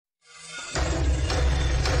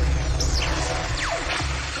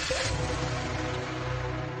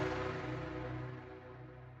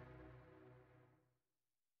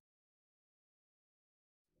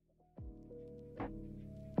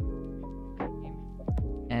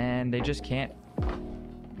and they just can't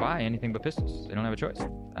buy anything but pistols. They don't have a choice.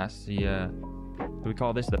 That's the we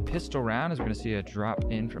call this the pistol round, as we're going to see a drop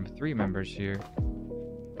in from 3 members here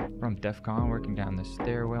from DEFCON, working down the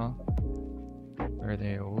stairwell where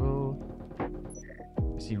they will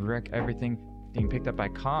see wreck everything being picked up by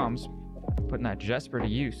comms, putting that Jesper to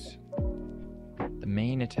use. The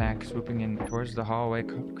main attack swooping in towards the hallway.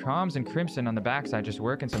 Comms and Crimson on the backside just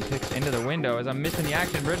working some picks into the window. As I'm missing the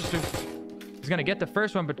action, Register is going to get the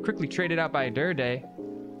first one, but quickly traded out by Durday.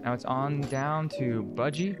 Now it's on down to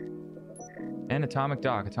Budgie and Atomic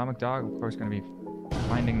Dog. Atomic Dog, of course, going to be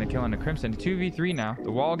finding the kill on the Crimson. 2v3 now.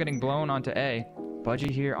 The wall getting blown onto A.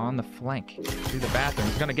 Budgie here on the flank through the bathroom.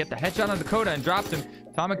 He's going to get the headshot on Dakota and drops him.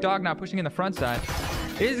 Atomic Dog now pushing in the front side.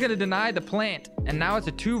 He's going to deny the plant. And now it's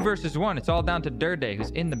a 2 versus 1. It's all down to Durday,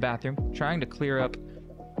 who's in the bathroom, trying to clear up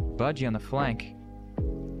Budgie on the flank.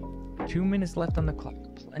 2 minutes left on the clock.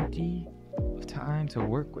 Plenty of time to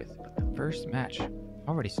work with. But the first match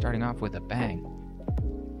already starting off with a bang.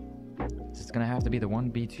 This is going to have to be the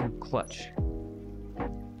 1v2 clutch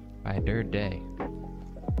by Durday.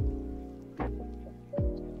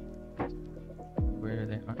 Where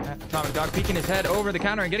they are at. Atomic Dog peeking his head over the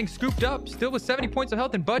counter and getting scooped up. Still with 70 points of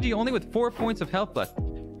health, and Budgie only with 4 points of health left.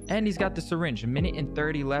 And he's got the syringe. 1 minute and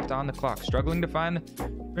 30 left on the clock. Struggling to find the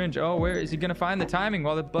syringe. Oh, where is he going to find the timing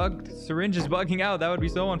while the syringe is bugging out? That would be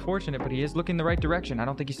so unfortunate, but he is looking the right direction. I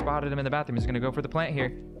don't think he spotted him in the bathroom. He's going to go for the plant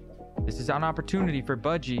here. This is an opportunity for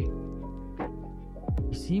Budgie.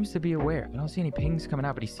 He seems to be aware. I don't see any pings coming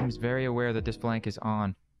out, but he seems very aware that this flank is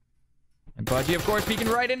on. And Budgie, of course, peeking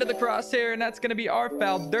right into the crosshair, and that's going to be our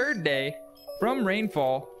foul. Durday from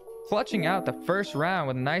Reignfall, clutching out the first round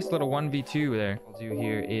with a nice little 1v2 there. What we'll do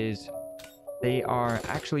here is they are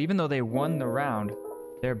actually, even though they won the round,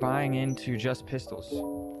 they're buying into just pistols.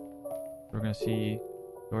 We're going to see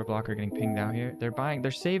door blocker getting pinged out here.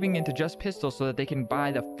 They're saving into just pistols so that they can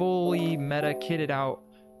buy the fully meta kitted out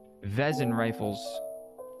Vezin rifles.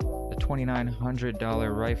 The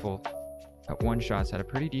 $2,900 rifle at 1 shot's at a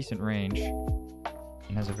pretty decent range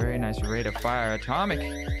and has a very nice rate of fire. Atomic,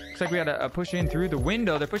 looks like we got a push in through the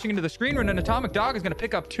window. They're pushing into the screen room, and Atomic Dog is going to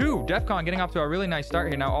pick up 2. DEFCON getting off to a really nice start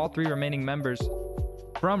here. Now all 3 remaining members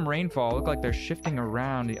from Reignfall look like they're shifting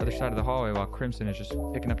around the other side of the hallway while Crimson is just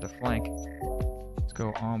picking up the flank. Let's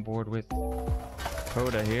go on board with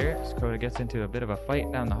Coda here. As Coda gets into a bit of a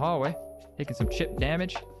fight down the hallway, taking some chip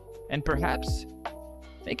damage, and perhaps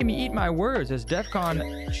making me eat my words as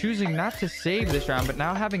DEFCON choosing not to save this round, but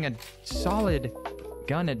now having a solid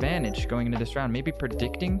gun advantage going into this round. Maybe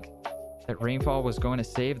predicting that Reignfall was going to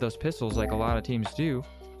save those pistols like a lot of teams do,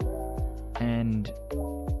 and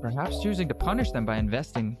perhaps choosing to punish them by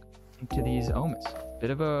investing into these omens.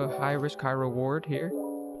 Bit of a high risk, high reward here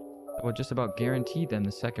that will just about guarantee them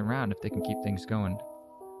the second round if they can keep things going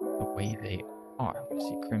the way they are. I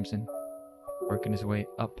see Crimson working his way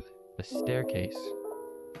up the staircase.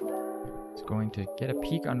 He's going to get a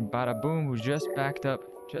peek on Bada Boom, who's just backed up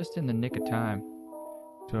just in the nick of time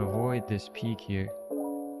to avoid this peek here.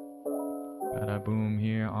 Bada Boom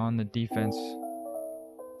here on the defense.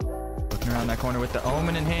 Looking around that corner with the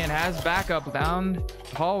Omen in hand. Has backup down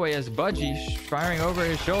the hallway as Budgie firing over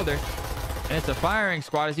his shoulder. And it's a firing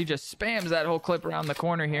squad as he just spams that whole clip around the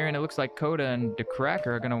corner here. And it looks like Coda and the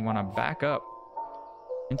Cracker are going to want to back up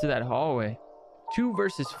into that hallway. 2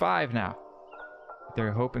 versus 5 now.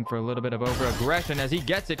 They're hoping for a little bit of over-aggression as he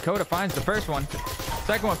gets it. Coda finds the first one.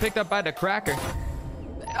 Second one picked up by the Cracker.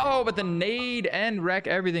 Oh, but the nade and wreck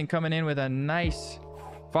everything coming in with a nice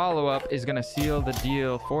follow-up is going to seal the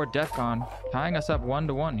deal for DEFCON, tying us up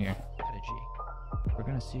 1-1 here. We're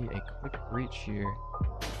going to see a quick reach here.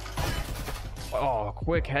 Oh,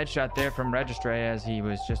 quick headshot there from Registry as he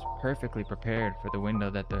was just perfectly prepared for the window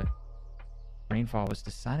that the Reignfall was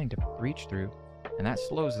deciding to breach through. And that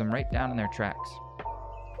slows them right down in their tracks.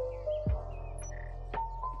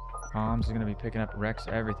 Comms is going to be picking up Rex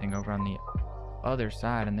everything over on the other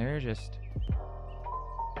side, and they're just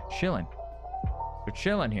chilling. They're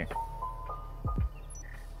chilling here.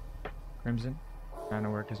 Crimson trying to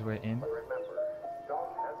work his way in.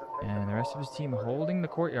 And the rest of his team holding the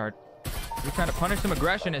courtyard. He's trying to punish some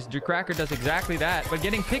aggression as Cracker does exactly that, but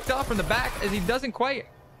getting picked off from the back as he doesn't quite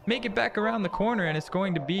make it back around the corner, and it's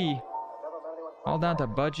going to be all down to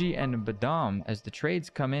Budgie and Badam as the trades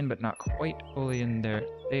come in, but not quite fully in their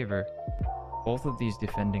favor. Both of these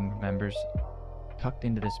defending members tucked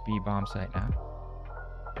into this B bomb site now.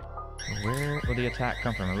 Where will the attack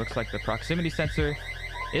come from? It looks like the proximity sensor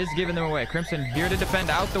is giving them away. Crimson here to defend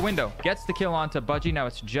out the window. Gets the kill onto Budgie. Now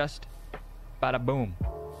it's just Bada Boom.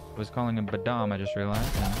 I was calling him Badam, I just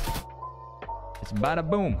realized. And it's Bada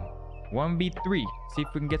Boom. 1v3. See if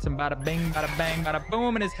we can get some bada bing, bada bang, bada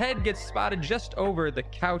boom. And his head gets spotted just over the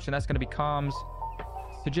couch. And that's going to be comms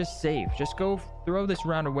to just save. Just go throw this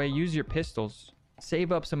round away. Use your pistols.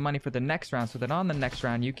 Save up some money for the next round so that on the next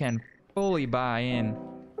round you can fully buy in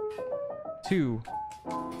to...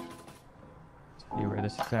 See where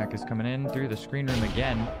this attack is coming in through the screen room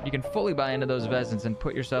again. You can fully buy into those Vezins and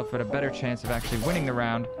put yourself at a better chance of actually winning the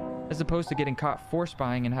round, as opposed to getting caught force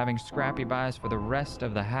buying and having scrappy buys for the rest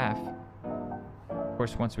of the half. Of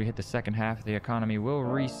course, once we hit the second half, the economy will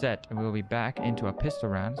reset and we'll be back into a pistol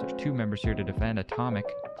round. There's 2 members here to defend. Atomic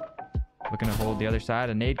looking to hold the other side.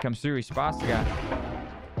 A nade comes through. He spots the guy.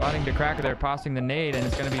 Spotting the cracker there, passing the nade, and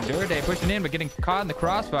it's going to be Durday pushing in, but getting caught in the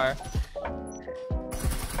crossfire.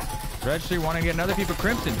 Registry wanting to get another peep of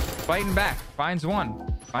Crimson. Fighting back. Finds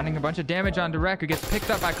one. Finding a bunch of damage on Direct, who gets picked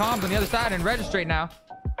up by Comms on the other side, and Registrate now.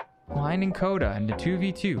 Blinding Coda into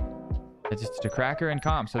 2v2. It's the Cracker and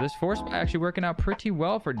Comms. So this force buy actually working out pretty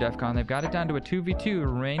well for DEFCON. They've got it down to a 2v2.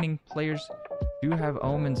 Remaining players do have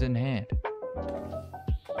omens in hand.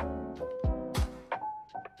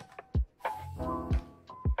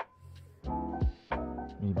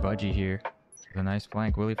 Budgie here with a nice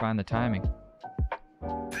flank. Will he find the timing?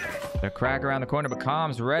 The crack around the corner, but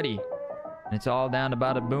Comms ready. And it's all down to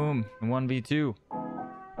bada boom in 1v2.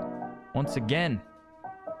 Once again,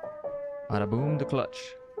 bada boom the clutch.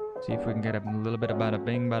 See if we can get a little bit of bada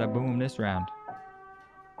bing, bada boom this round.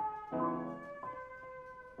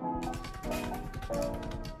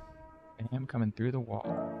 Bam coming through the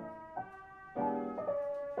wall.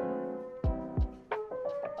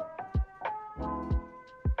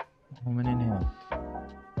 Woman in hand.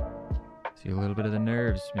 See a little bit of the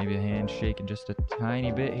nerves, maybe a hand shaking just a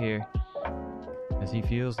tiny bit here as he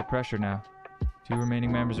feels the pressure now. 2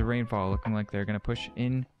 remaining members of Reignfall looking like they're going to push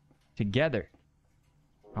in together.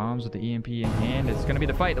 Comms with the EMP in hand. It's going to be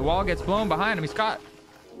the fight. The wall gets blown behind him. He's caught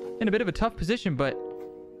in a bit of a tough position, but...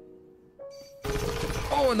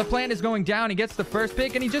 Oh, and the plant is going down. He gets the first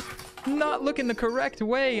pick, and he just not looking the correct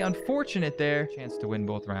way. Unfortunate there. Chance to win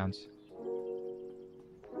both rounds.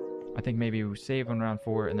 I think maybe you save on round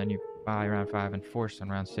 4 and then you buy round 5 and force on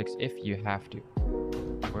round 6 if you have to.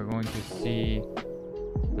 We're going to see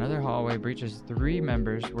another hallway breaches 3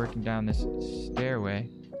 members working down this stairway.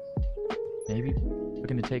 Maybe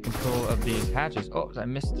looking to take control of these hatches. Oh, I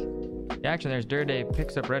missed the action. There's Durday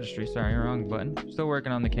picks up registry. Sorry, wrong button. Still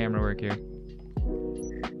working on the camera work here.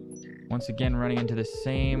 Once again, running into the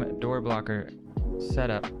same door blocker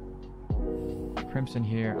setup. Crimson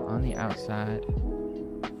here on the outside.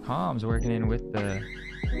 Comms working in with the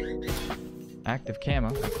active camo.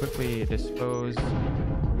 Quickly dispose.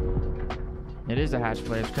 It is a hatch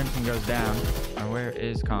play as Crimson goes down. Now where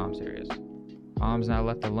is Comms? Here he is. Comms now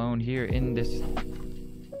left alone here in this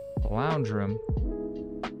lounge room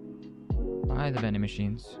by the vending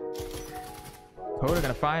machines. Coda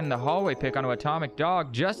gonna find the hallway pick onto Atomic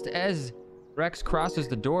Dog just as Rex crosses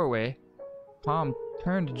the doorway. Tom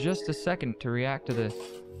turned just a second to react to the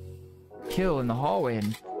kill in the hallway,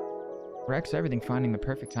 and Rex everything finding the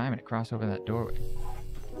perfect timing to cross over that doorway.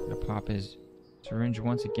 Gonna pop his syringe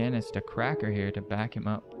once again. It's the Cracker here to back him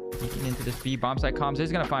up. Peeking into this B bomb site. Comms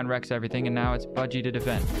is gonna find Rex everything, and now it's Budgie to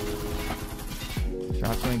defend.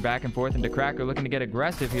 Shots going back and forth into Cracker looking to get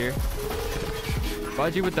aggressive here.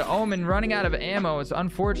 Budgie with the Omen running out of ammo. It's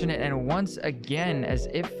unfortunate, and once again, as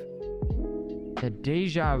if the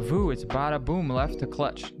deja vu, it's bada boom left to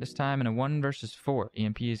clutch. This time in a 1 versus 4.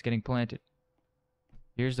 EMP is getting planted.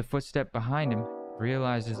 Here's the footstep behind him.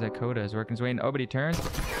 Realizes that Coda is working his way in. Oh, but he turns.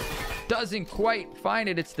 Doesn't quite find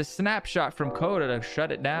it. It's the snapshot from Coda to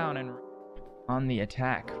shut it down and on the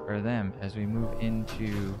attack for them as we move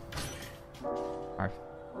into our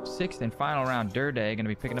 6th and final round. Durday going to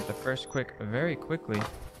be picking up the first very quickly.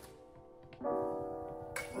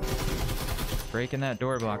 Breaking that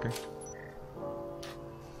door blocker.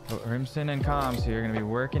 Crimson and Comms here going to be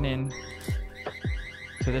working in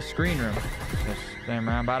to the screen room. Just slam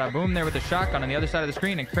around, bada boom there with the shotgun on the other side of the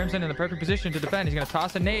screen, and Crimson in the perfect position to defend. He's going to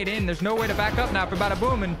toss a nade in. There's no way to back up now for bada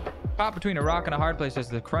boom, and caught between a rock and a hard place as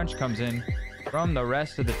the crunch comes in from the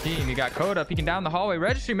rest of the team. You got Coda peeking down the hallway.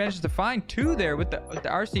 Registry manages to find 2 there with the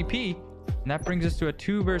RCP, and that brings us to a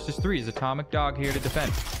 2 versus 3. Is Atomic Dog here to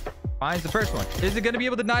defend. Finds the first one. Is it going to be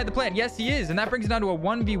able to deny the plant? Yes, he is, and that brings it down to a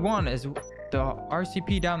 1v1 as the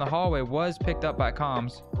RCP down the hallway was picked up by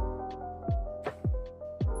Comms.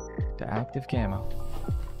 To active camo.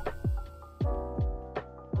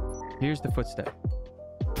 Here's the footstep.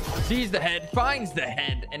 Sees the head, finds the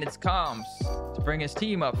head, and it's Comms to bring his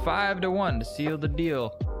team up 5-1 to seal the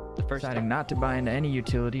deal. The first deciding not to buy into any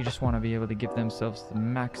utility, just want to be able to give themselves the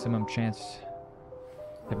maximum chance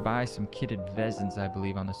to buy some kitted Vezins, I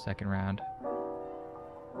believe, on the second round.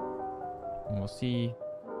 And we'll see.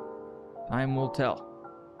 Time will tell.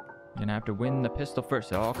 You're gonna have to win the pistol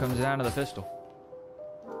first. It all comes down to the pistol.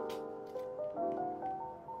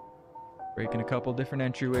 Breaking a couple different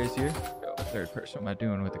entryways here. Third person, what am I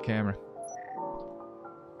doing with the camera?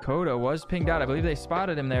 Coda was pinged out. I believe they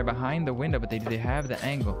spotted him there behind the window, but do they have the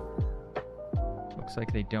angle? Looks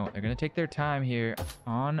like they don't. They're going to take their time here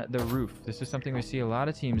on the roof. This is something we see a lot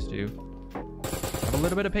of teams do. Have a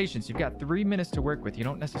little bit of patience. You've got 3 minutes to work with. You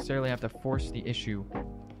don't necessarily have to force the issue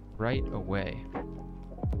right away.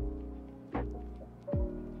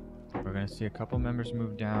 We're going to see a couple members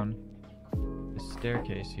move down the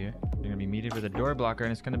staircase here. They're going to be meted with a door blocker,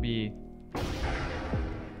 and it's going to be...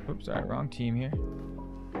 Oops, sorry, wrong team here.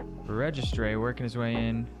 Registry working his way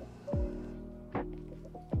in.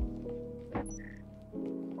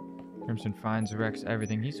 Crimson finds Rex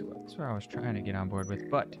everything. That's where I was trying to get on board with,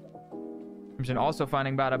 but Crimson also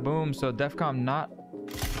finding Bada Boom, so DEFCON not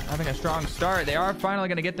having a strong start. They are finally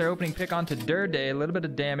going to get their opening pick onto Day. A little bit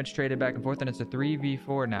of damage traded back and forth, and it's a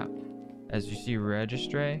 3v4 now. As you see,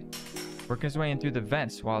 Registry working his way in through the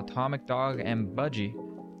vents, while Atomic Dog and Budgie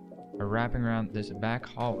are wrapping around this back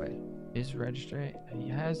hallway. Is Registry? He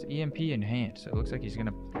has EMP in hand, so it looks like he's going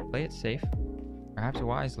to play it safe, perhaps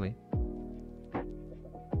wisely.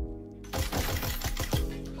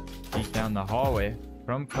 Peek down the hallway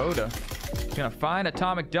from Coda. He's going to find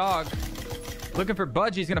Atomic Dog. Looking for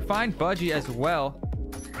Budgie. He's going to find Budgie as well.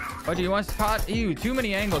 Budgie wants to pot. Ew, too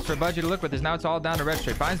many angles for Budgie to look with this. Now it's all down to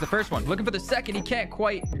Registry. Finds the first one. Looking for the second. He can't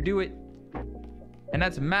quite do it. And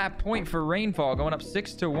that's map point for Reignfall, going up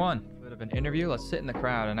 6-1. Bit of an interview. Let's sit in the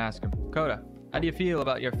crowd and ask him. Coda, how do you feel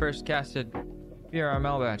about your first casted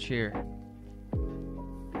VRML batch here?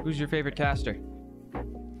 Who's your favorite caster?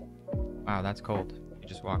 Wow, that's cold. He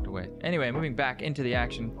just walked away. Anyway, moving back into the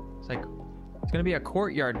action. It's like it's gonna be a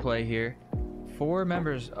courtyard play here. 4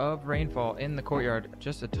 members of Reignfall in the courtyard.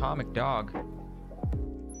 Just Atomic Dog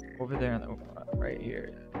over there in the, right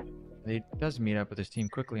here. He does meet up with his team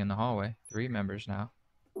quickly in the hallway. 3 members now.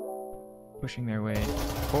 Pushing their way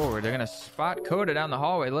forward. They're going to spot Coda down the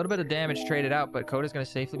hallway. A little bit of damage traded out, but Coda's going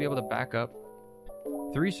to safely be able to back up.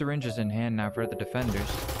 3 syringes in hand now for the defenders.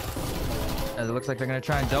 As it looks like they're going to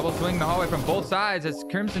try and double swing the hallway from both sides as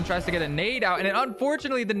Crimson tries to get a nade out. And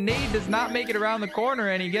unfortunately, the nade does not make it around the corner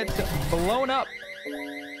and he gets blown up.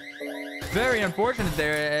 Very unfortunate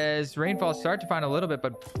there as Reignfall start to find a little bit,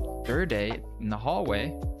 but Day in the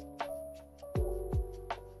hallway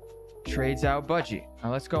trades out Budgie.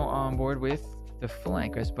 Now let's go on board with the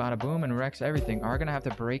flank as Bada Boom and Rex everything are going to have to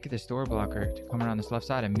break this door blocker to come around this left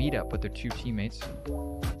side and meet up with their 2 teammates.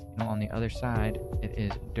 Now on the other side, it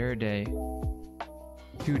is Day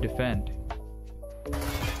to defend.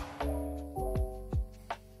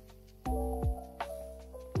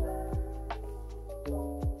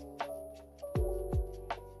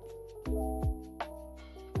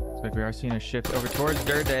 Looks like we are seeing a shift over towards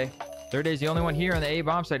Day. Day's the only one here on the A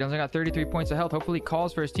bomb site. He's only got 33 points of health. Hopefully he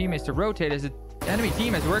calls for his teammates to rotate as the enemy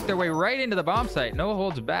team has worked their way right into the bomb site. No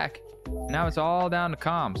holds back. Now it's all down to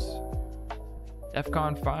comms.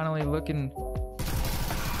 DEFCON finally looking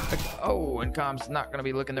like, oh, and comms not going to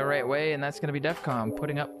be looking the right way, and that's going to be DEFCON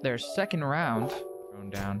putting up their second round. Thrown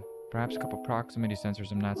down. Perhaps a couple proximity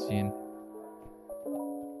sensors I'm not seeing.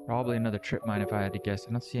 Probably another trip mine if I had to guess.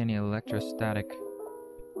 I don't see any electrostatic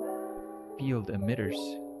field emitters.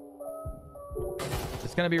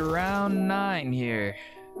 It's going to be round 9 here.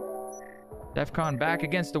 DEFCON back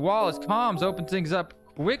against the wall as comms opens things up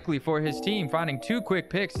quickly for his team, finding 2 quick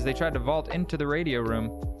picks as they tried to vault into the radio room.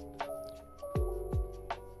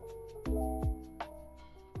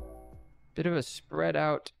 Bit of a spread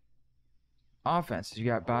out offense. You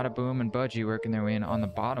got Bada Boom and Budgie working their way in on the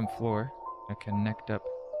bottom floor to connect up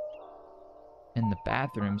in the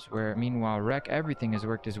bathrooms, where meanwhile Rec Everything has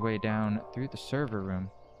worked his way down through the server room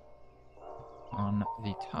on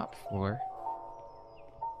the top floor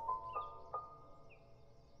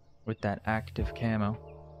with that active camo.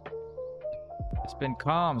 It's been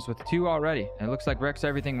comms with 2 already. It looks like Rex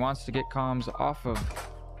Everything wants to get comms off of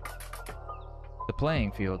the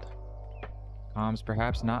playing field. Comms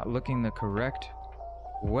perhaps not looking the correct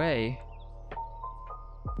way.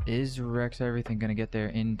 Is Rex Everything going to get there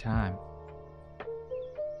in time?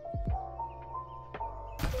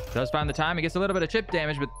 Does find the time. He gets a little bit of chip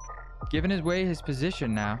damage, but giving away his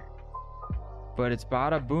position now. But it's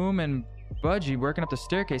Bada Boom and Budgie working up the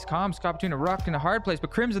staircase. Comms caught between a rock and a hard place,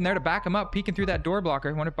 but Crimson there to back him up, peeking through that door blocker.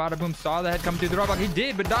 I wonder if Bada Boom saw the head coming through the door blocker. He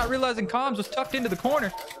did, but not realizing Comms was tucked into the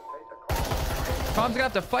corner. Comms gonna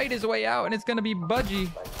have to fight his way out, and it's gonna be Budgie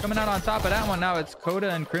coming out on top of that one. Now it's Coda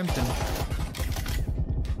and Crimson.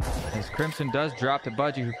 As Crimson does drop to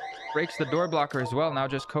Budgie, who breaks the door blocker as well. Now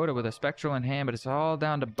just Coda with a Spectral in hand, but it's all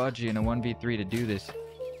down to Budgie in a 1v3 to do this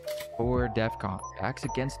for DEFCON. Backs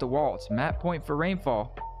against the wall. It's map point for Reignfall.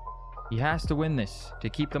 He has to win this to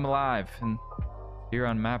keep them alive. And here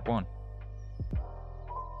on map 1.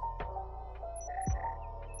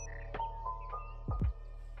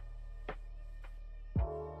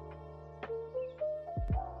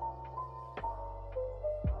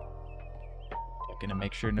 Gonna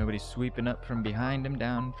make sure nobody's sweeping up from behind him,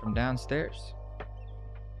 down from downstairs.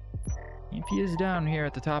 EMP is down here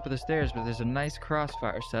at the top of the stairs, but there's a nice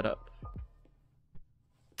crossfire set up.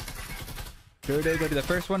 Durday's gonna be the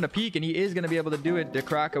first one to peek, and he is gonna be able to do it.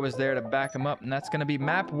 DeKraka was there to back him up, and that's gonna be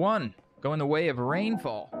map 1, going the way of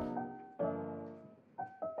Reignfall.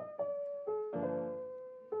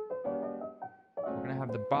 We're gonna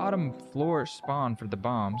have the bottom floor spawn for the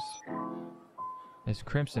bombs. There's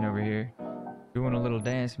Crimson over here, doing a little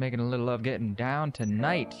dance, making a little love, getting down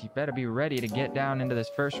tonight. You better be ready to get down into this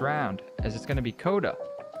first round, as it's going to be Coda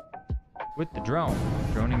with the drone.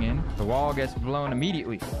 Droning in. The wall gets blown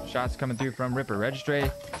immediately. Shots coming through from Ripper. Registry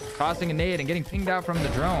tossing a nade and getting pinged out from the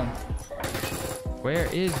drone. Where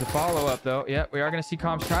is the follow-up, though? Yep, we are going to see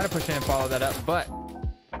Comms try to push in and follow that up, but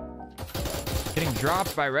getting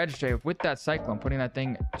dropped by Registry with that Cyclone, putting that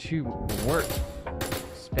thing to work.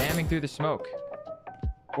 Spamming through the smoke.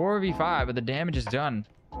 4v5, but the damage is done.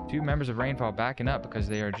 2 members of Reignfall backing up because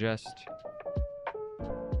they are just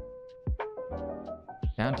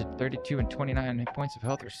down to 32 and 29 points of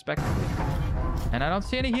health respectively. And I don't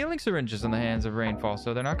see any healing syringes in the hands of Reignfall,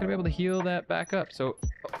 so they're not going to be able to heal that back up. So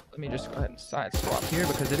let me just go ahead and side swap here,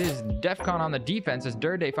 because it is DEFCON on the defense as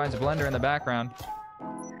Durday finds a blender in the background.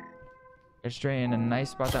 They're straying in a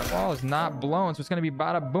nice spot. That wall is not blown, so it's going to be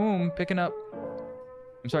bada boom, picking up.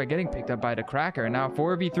 I'm sorry, getting picked up by the Cracker. Now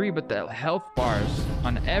 4v3, but the health bars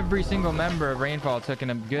on every single member of Reignfall took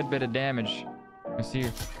in a good bit of damage. I see.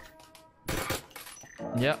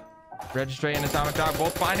 Yep. Registry and Atomic Dog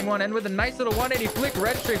both finding one, and with a nice little 180 flick,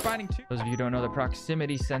 Registry finding 2. Those of you who don't know, the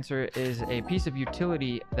proximity sensor is a piece of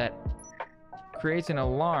utility that creates an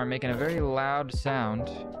alarm, making a very loud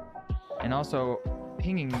sound, and also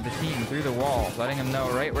pinging the team through the wall, letting them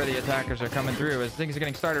know right where the attackers are coming through. As things are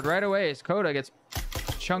getting started right away, as Coda gets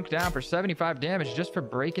chunked down for 75 damage just for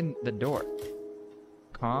breaking the door.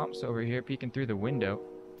 Comps over here peeking through the window.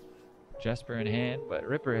 Jesper in hand, but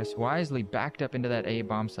Ripper has wisely backed up into that A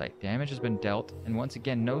bomb site. Damage has been dealt, and once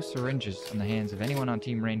again, no syringes in the hands of anyone on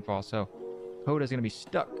Team Reignfall, so Coda's going to be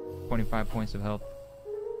stuck 25 points of health.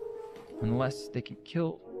 Unless they can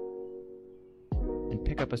kill and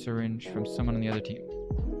pick up a syringe from someone on the other team.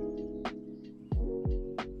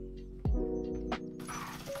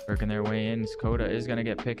 Working their way in, Coda is going to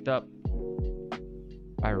get picked up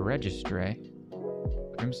by Registry.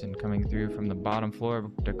 Crimson coming through from the bottom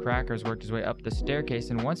floor. The Crackers worked his way up the staircase,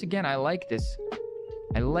 and once again, I like this.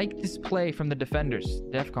 I like this play from the defenders,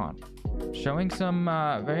 DEFCON. Showing some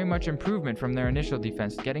very much improvement from their initial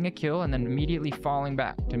defense. Getting a kill and then immediately falling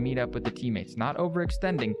back to meet up with the teammates. Not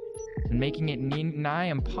overextending and making it nigh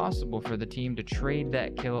impossible for the team to trade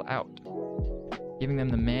that kill out. Giving them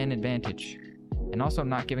the man advantage. And also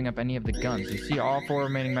not giving up any of the guns. You see all 4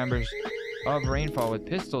 remaining members of Reignfall with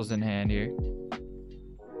pistols in hand here.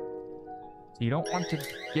 So you don't want to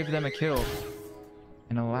give them a kill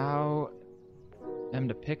and allow them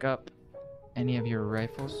to pick up any of your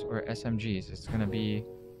rifles or SMGs. It's going to be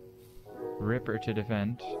Ripper to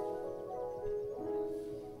defend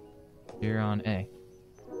here on A.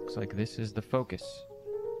 Looks like this is the focus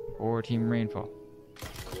for Team Reignfall.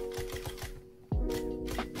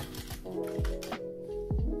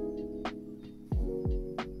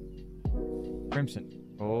 Crimson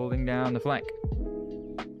holding down the flank.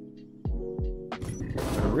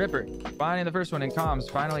 Ripper finding the first one in comms,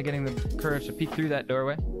 finally getting the courage to peek through that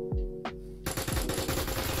doorway.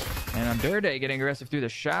 And on Durday getting aggressive through the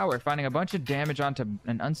shower, finding a bunch of damage onto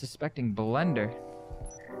an unsuspecting blender.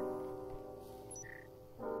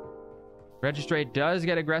 Registry does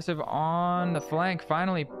get aggressive on the flank,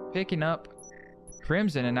 finally picking up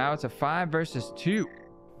Crimson, and now it's a 5 versus 2.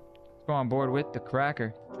 Let's go on board with the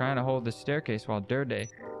Cracker, trying to hold the staircase while Durday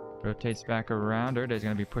rotates back around. Durday's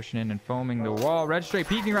going to be pushing in and foaming the wall. Registry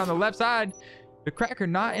peeking around the left side. The Cracker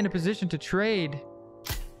not in a position to trade.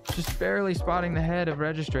 Just barely spotting the head of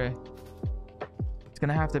Registry. It's going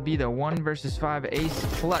to have to be the 1 versus 5 ace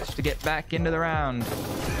clutch to get back into the round.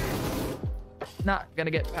 Not going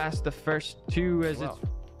to get past the first 2 as it's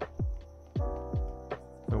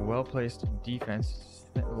the well-placed defense.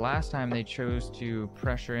 Last time they chose to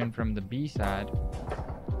pressure in from the B side.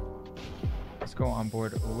 Let's go on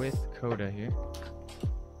board with Coda here.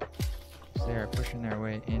 They are pushing their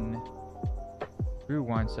way in through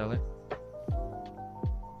Wine Cellar.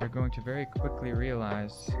 They're going to very quickly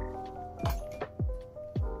realize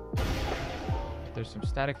there's some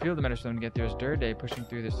static field emitters for them to get through. As Durday pushing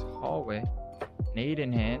through this hallway, nade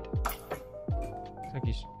in hand. Looks like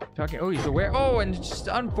he's talking. Oh, he's aware. Oh, and just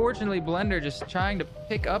unfortunately, Blender just trying to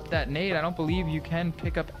pick up that nade. I don't believe you can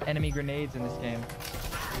pick up enemy grenades in this game.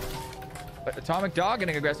 But Atomic Dog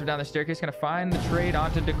getting aggressive down the staircase, gonna find the trade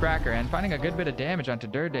onto DeCracker and finding a good bit of damage onto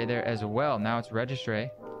Durday there as well. Now it's Registray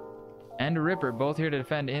and Ripper both here to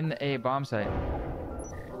defend in a bomb site.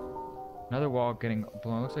 Another wall getting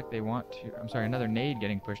blown. Looks like they want to. I'm sorry, another nade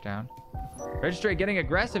getting pushed down. Registray getting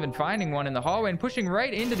aggressive and finding one in the hallway and pushing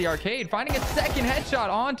right into the arcade, finding a second headshot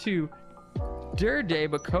onto Durday,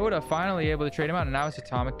 but Coda finally able to trade him out. And now it's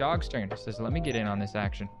Atomic Dog's turn. He says, "Let me get in on this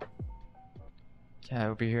action."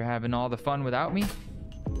 Over here having all the fun without me.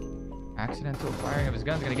 Accidental firing of his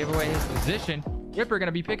guns gonna give away his position. Ripper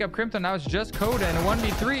gonna be pick up Crimson. Now it's just Coda in a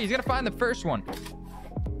 1v3. He's gonna find the first one.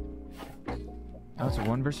 Now it's a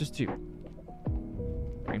 1 versus 2.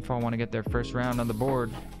 Reignfall want to get their first round on the board.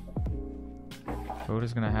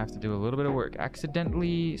 Coda's gonna have to do a little bit of work.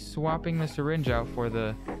 Accidentally swapping the syringe out for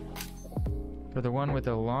the one with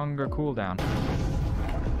a longer cooldown.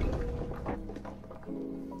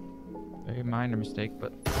 Very minor mistake,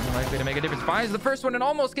 but unlikely to make a difference. Finds the first one and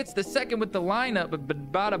almost gets the second with the lineup, but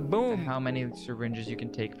bada boom. How many syringes you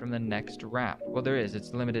can take from the next round? Well, there is.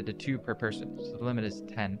 It's limited to 2 per person, so the limit is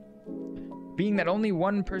 10. Being that only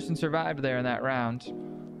 1 person survived there in that round,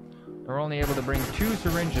 they're only able to bring 2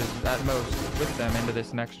 syringes at most with them into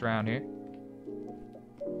this next round here.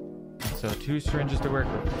 So 2 syringes to work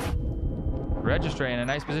with. Registry in a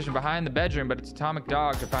nice position behind the bedroom, but it's Atomic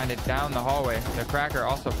Dog to find it down the hallway. The Cracker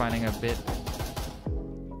also finding a bit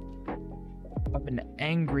of an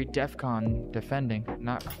angry DEFCON defending.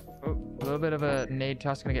 Not a little bit of a nade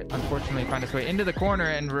toss gonna get, unfortunately, find its way into the corner,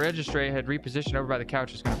 and Registry had repositioned over by the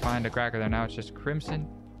couch. Is gonna find a Cracker there. Now it's just Crimson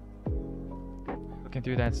looking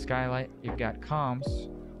through that skylight. You've got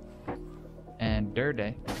Comms and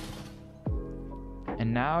Durday,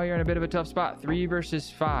 and now you're in a bit of a tough spot. 3 versus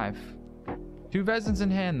 5. 2 Vezins in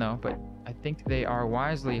hand, though, but I think they are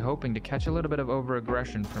wisely hoping to catch a little bit of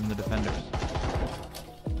over-aggression from the defenders.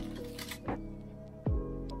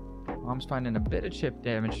 Mom's finding a bit of chip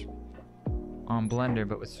damage on Blender,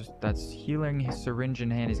 but that's healing his syringe in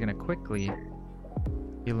hand. He's going to quickly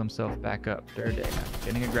heal himself back up. Durday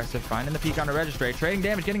getting aggressive, finding the peak on the Registry. Trading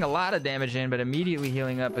damage, getting a lot of damage in, but immediately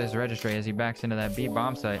healing up his Registry as he backs into that B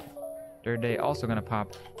bomb site. Durday also going to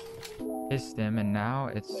pop his stim, and now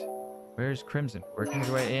it's... Where's Crimson? Working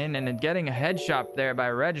his way in and then getting a headshot there by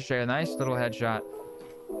Registry. A nice little headshot.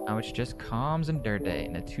 Now it's just Comms and Durday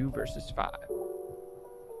in a 2 versus 5.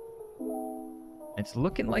 It's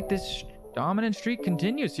looking like this dominant streak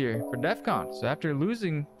continues here for DEFCON. So after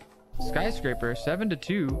losing Skyscraper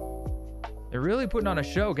 7-2, they're really putting on a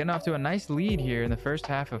show, getting off to a nice lead here in the first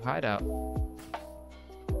half of Hideout.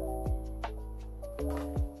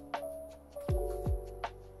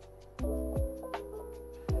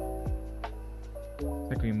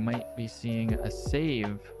 Like we might be seeing a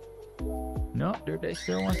save. No, Durday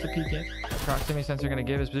still wants to peek in. Proximity sensor going to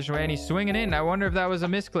give his position away, and he's swinging in. I wonder if that was a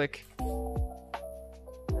misclick.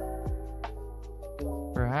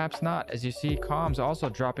 Perhaps not. As you see, Comms also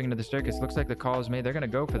dropping into the staircase. Looks like the call is made. They're going to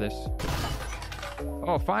go for this.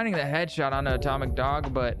 Oh, finding the headshot on the Atomic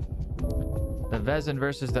Dog, but the Vezin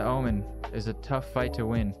versus the Omen is a tough fight to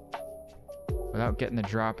win without getting the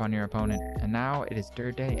drop on your opponent. And now it is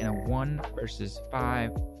Durday in a 1 versus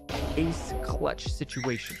 5 ace clutch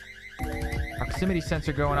situation. Proximity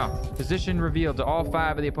sensor going off. Position revealed to all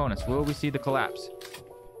 5 of the opponents. Will we see the collapse?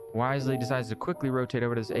 Wisely decides to quickly rotate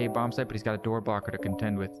over to this A bomb site, but he's got a door blocker to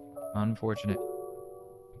contend with. Unfortunate.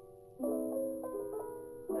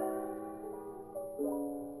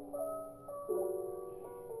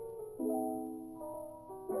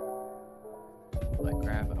 Like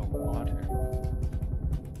grab a water.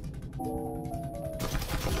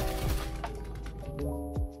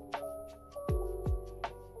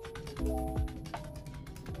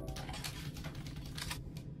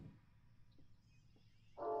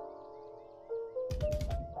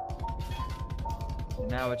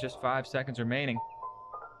 Now with just 5 seconds remaining,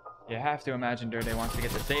 you have to imagine Durday wants to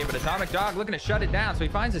get the save, but Atomic Dog looking to shut it down, so he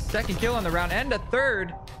finds his 2nd kill on the round and a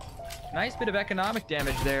 3rd. Nice bit of economic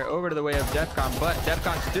damage there over to the way of DEFCON, but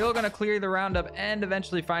DEFCON still going to clear the round up and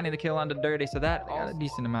eventually finding the kill onto Durday, so that got a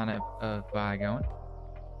decent amount of buy going.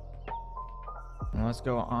 And let's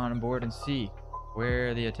go on board and see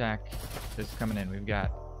where the attack is coming in. We've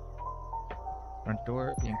got Front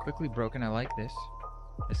door being quickly broken. I like this.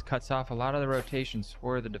 This cuts off a lot of the rotations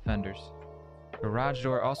for the defenders. Garage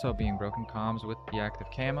door also being broken. Comms with the active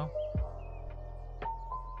camo.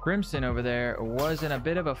 Crimson over there was in a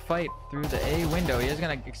bit of a fight through the A window. He is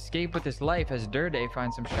going to escape with his life as Durde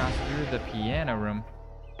finds some shots through the piano room.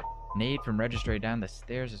 Nade from Registry down the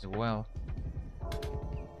stairs as well.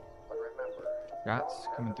 Shots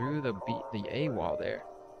coming through the A wall there.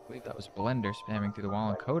 I believe that was Blender spamming through the wall.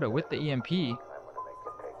 And Coda with the EMP. Yeah,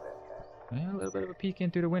 a little bit of a peek in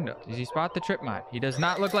through the window. Does he spot the trip mine? He does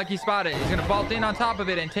not look like he spotted it. He's going to vault in on top of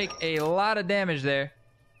it and take a lot of damage there.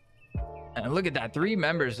 And look at that. 3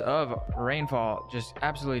 members of Reignfall just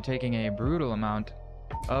absolutely taking a brutal amount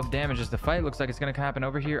of damage as the fight looks like it's going to happen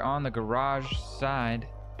over here on the garage side.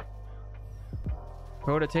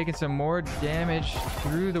 Coda taking some more damage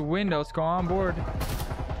through the window. Let's go on board.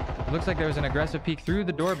 It looks like there was an aggressive peek through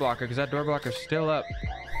the door blocker because that door blocker's still up.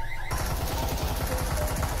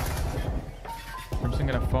 Crimson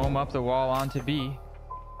going to foam up the wall onto B.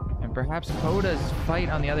 And perhaps Coda's fight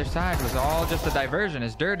on the other side was all just a diversion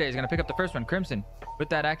as Durde is going to pick up the first one. Crimson with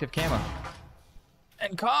that active camo.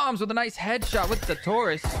 And Comms with a nice headshot with the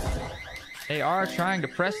Taurus. They are trying to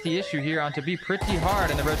press the issue here onto B pretty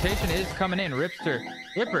hard, and the rotation is coming in. Ripper,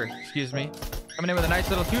 excuse me. Coming in with a nice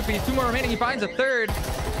little 2-piece. 2 more remaining. He finds a third.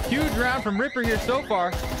 Huge round from Ripper here so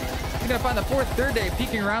far. He's going to find the 4th Durde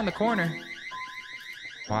peeking around the corner.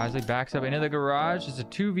 Wisely backs up into the garage. It's a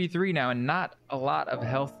 2v3 now and not a lot of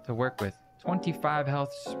health to work with. 25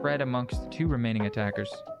 health spread amongst the 2 remaining attackers.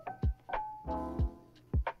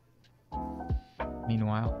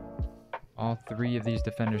 Meanwhile, all 3 of these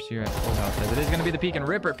defenders here at full health. As it is going to be the peek, and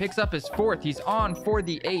Ripper picks up his 4th. He's on for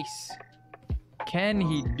the ace. Can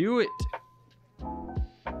he do it?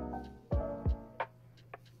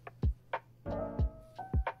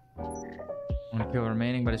 One kill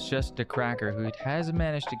remaining, but it's just the Cracker who has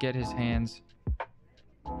managed to get his hands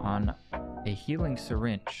on a healing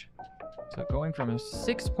syringe. So going from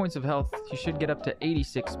 6 points of health, you should get up to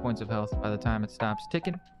 86 points of health by the time it stops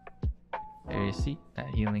ticking. There you see, that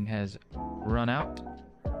healing has run out.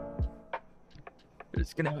 But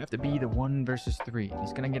it's gonna have to be the 1 versus 3.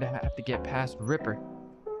 He's gonna have to get past Ripper.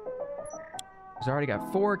 He's already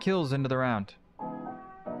got 4 kills into the round.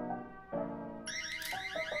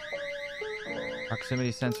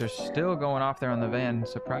 Proximity sensor still going off there on the van.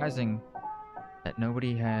 Surprising that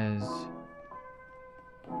nobody has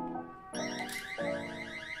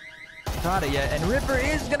caught it yet. And Ripper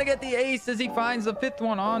is going to get the ace as he finds the 5th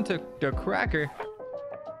one onto the Cracker.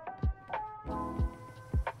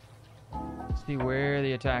 Let's see where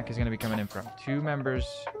the attack is going to be coming in from. 2 members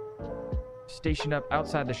stationed up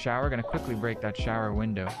outside the shower. Going to quickly break that shower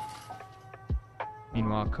window.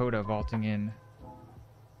 Meanwhile, Coda vaulting in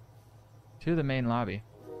to the main lobby.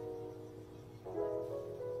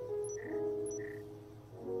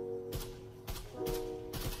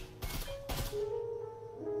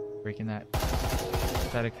 Breaking that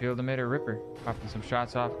static field emitter. Ripper popping some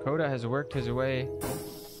shots off. Coda has worked his way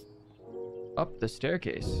up the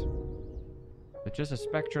staircase with just a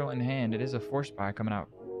spectral in hand. It is a force buy coming out.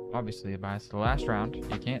 Obviously, it's the last round.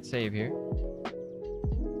 You can't save here.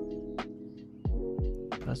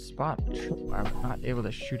 The spot. I'm not able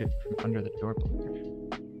to shoot it from under the door blocker.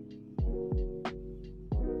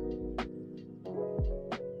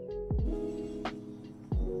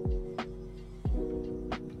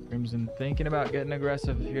 Crimson thinking about getting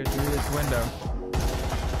aggressive here through this window.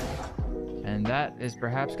 And that is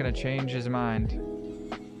perhaps going to change his mind.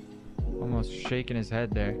 Almost shaking his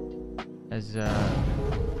head there. As the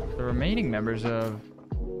remaining members of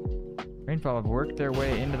Reignfall have worked their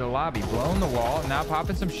way into the lobby, blown the wall, now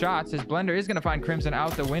popping some shots. His Blender is going to find Crimson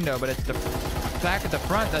out the window, but it's the attack at the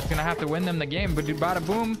front that's going to have to win them the game. But bada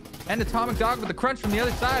boom, and Atomic Dog with the crunch from the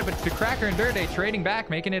other side, but the Cracker and Durde trading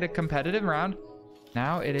back, making it a competitive round.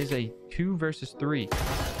 Now it is a 2 versus 3.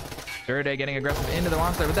 Durde getting aggressive into the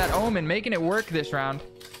monster with that Omen, making it work this round.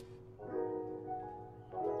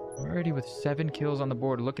 Already with 7 kills on the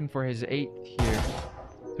board, looking for his 8th here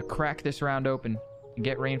to crack this round open and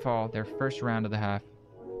get Reignfall their first round of the half.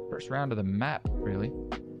 First round of the map, really.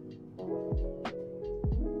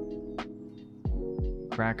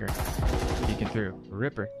 Cracker peeking through.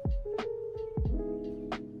 Ripper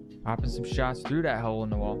popping some shots through that hole in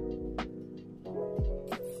the wall.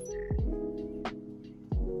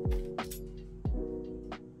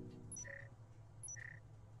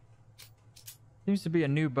 Seems to be a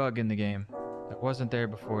new bug in the game that wasn't there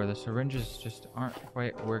before. The syringes just aren't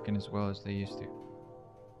quite working as well as they used to.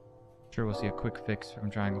 Sure, we'll see a quick fix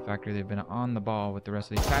from Triangle Factory. They've been on the ball with the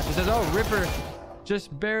rest of these patches. Oh, Ripper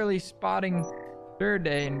just barely spotting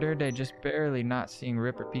Day, and Day just barely not seeing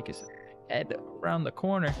Ripper peek his head around the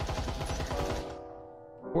corner.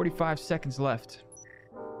 45 seconds left.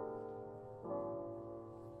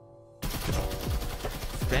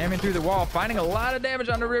 Spamming through the wall, finding a lot of damage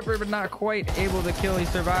on the Ripper, but not quite able to kill. He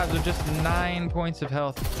survives with just 9 points of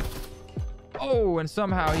health. Oh, and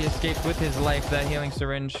somehow he escaped with his life. That healing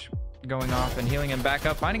syringe going off and healing him back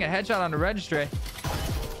up. Finding a headshot on the Registry.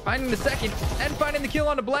 Finding the second and finding the kill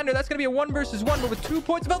on the Blender. That's going to be a 1 versus 1, but with 2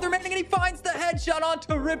 points of health remaining, and he finds the headshot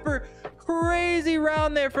onto Ripper. Crazy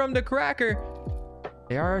round there from the Cracker.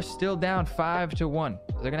 They are still down 5-1.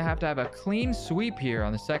 They're going to have a clean sweep here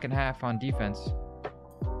on the second half on defense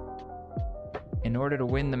in order to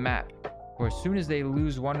win the map. Or as soon as they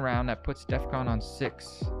lose 1 round, that puts DEFCON on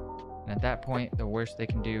 6. And at that point, the worst they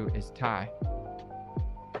can do is tie.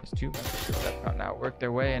 There's 2 members of DEFCON now work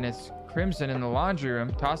their way, and it's Crimson in the laundry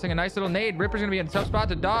room, tossing a nice little nade. Ripper's going to be in a tough spot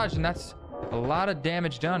to dodge, and that's a lot of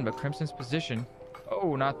damage done, but Crimson's position.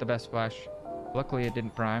 Oh, not the best flash. Luckily, it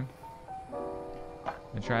didn't prime.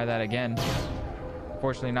 Gonna try that again.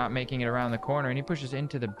 Fortunately, not making it around the corner, and he pushes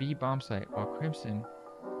into the B bomb site while Crimson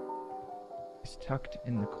is tucked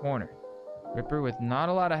in the corner. Ripper, with not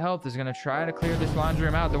a lot of health, is going to try to clear this laundry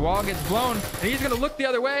room out. The wall gets blown, and he's going to look the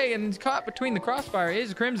other way, and caught between the crossfire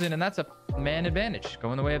is Crimson, and that's a man advantage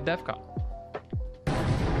going the way of DEFCON.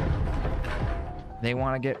 They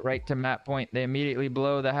want to get right to map point. They immediately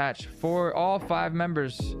blow the hatch. All 5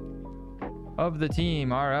 members of the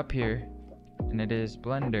team are up here, and it is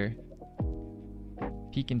Blender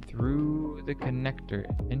peeking through the connector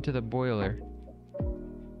into the boiler,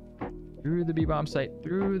 through the B-bomb site,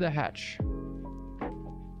 through the hatch.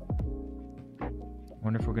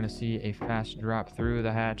 Wonder if we're going to see a fast drop through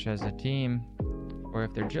the hatch as a team, or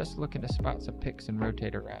if they're just looking to spot some picks and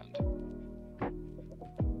rotate around.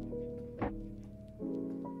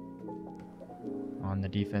 On the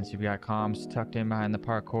defense, you've got Comms tucked in behind the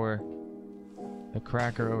parkour. The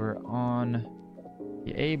Cracker over on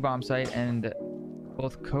the A bomb site, and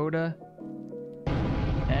both Coda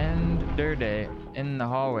and Day in the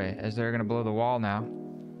hallway as they're going to blow the wall now.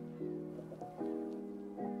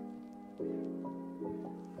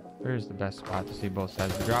 Where's the best spot to see both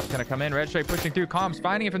sides? The drop's going to come in. Red Stripe pushing through. Comms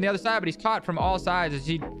finding it from the other side, but he's caught from all sides.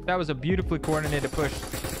 That was a beautifully coordinated push.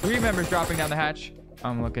 3 members dropping down the hatch.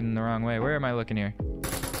 I'm looking the wrong way. Where am I looking here?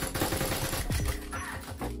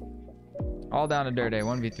 All down to Day.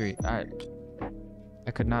 1v3. All right.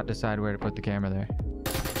 I could not decide where to put the camera there.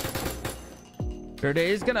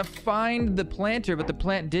 Day is going to find the planter, but the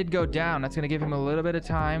plant did go down. That's going to give him a little bit of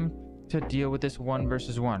time to deal with this 1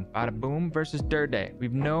 versus 1. Bada boom versus Day.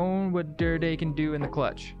 We've known what Day can do in the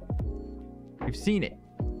clutch. We've seen it.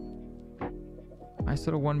 Nice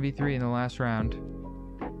little 1v3 in the last round.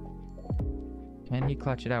 Can he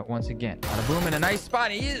clutch it out once again? Bada boom in a nice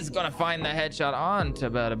spot. He is going to find the headshot on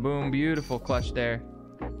to Bada boom. Beautiful clutch there.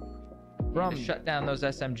 From shut down those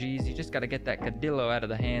SMGs, you just got to get that Cadillo out of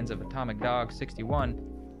the hands of Atomic Dog 61,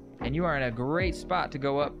 and you are in a great spot to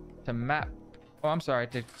go up to map. Oh, I'm sorry,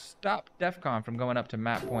 to stop DEFCON from going up to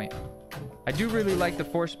map point. I do really like the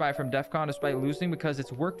force spy from DEFCON despite losing, because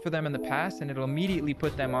it's worked for them in the past, and it'll immediately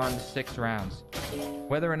put them on 6 rounds.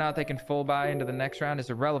 Whether or not they can full buy into the next round is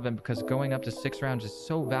irrelevant, because going up to 6 rounds is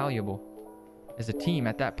so valuable. As a team,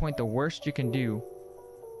 at that point, the worst you can do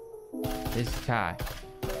is tie.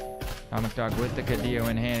 Atomic Dog with the Cadillo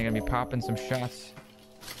in hand. Gonna be popping some shots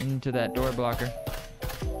into that door blocker.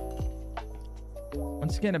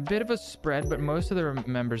 Once again, a bit of a spread, but most of the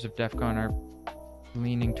members of DEFCON are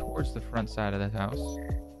leaning towards the front side of the house.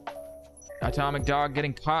 Atomic Dog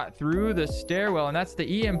getting caught through the stairwell, and that's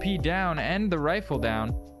the EMP down and the rifle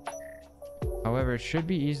down. However, it should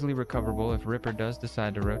be easily recoverable if Ripper does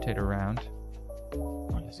decide to rotate around.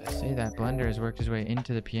 As I say that, Blender has worked his way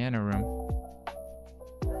into the piano room.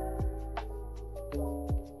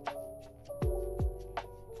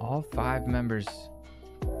 All 5 members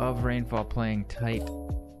of Reignfall playing tight.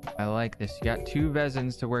 I like this. You got 2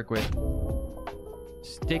 Vezins to work with.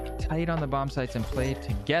 Stick tight on the bomb sites and play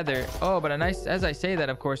together. Oh, but a nice, as I say that,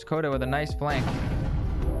 of course, Coda with a nice flank.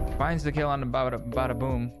 Finds the kill on the bada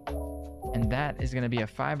boom. And that is going to be a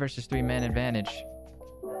 5 versus 3 man advantage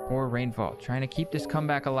for Reignfall. Trying to keep this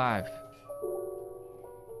comeback alive.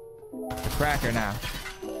 The Cracker now.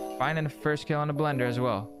 Finding the first kill on the Blender as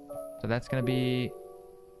well. So that's going to be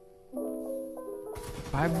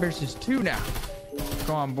 5 versus 2 now.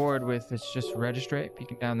 Go on board with, it's just Registry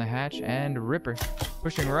peeking down the hatch, and Ripper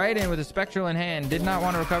pushing right in with a Spectral in hand. Did not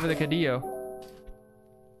want to recover the Cadillo.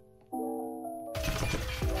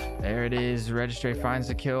 There it is. Registry finds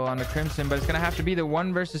the kill on the Crimson, but it's going to have to be the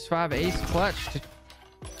 1 versus 5 ace clutch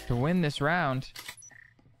to win this round.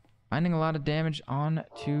 Finding a lot of damage on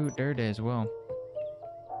to Durde as well.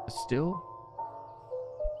 Still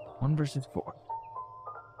 1 versus 4.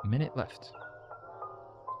 A minute left.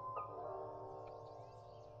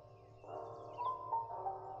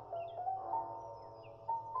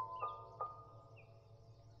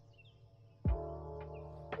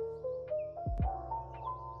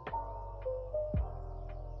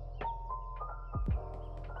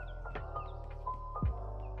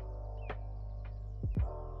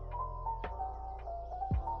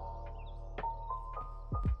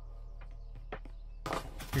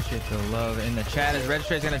 Appreciate the love in the chat as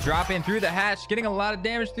Registrar is going to drop in through the hatch, getting a lot of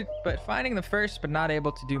damage, but finding the first, but not able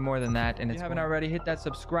to do more than that. And if you haven't already, hit that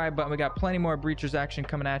subscribe button. We got plenty more Breachers action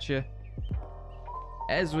coming at you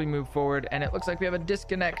as we move forward. And it looks like we have a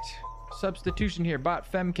disconnect substitution here. Bot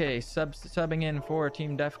Femk subbing in for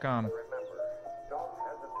Team DEFCON.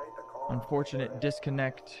 Unfortunate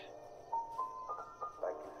disconnect.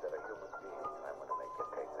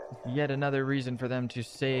 Yet another reason for them to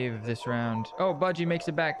save this round. Oh, Budgie makes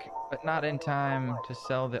it back, but not in time to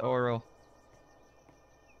sell the oral.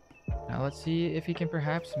 Now let's see if he can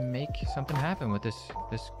perhaps make something happen with this.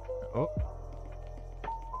 Oh.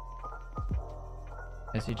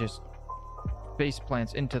 As he just face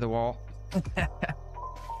plants into the wall.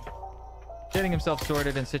 Getting himself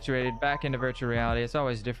sorted and situated back into virtual reality. It's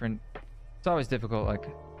always different. It's always difficult, like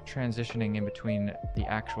transitioning in between the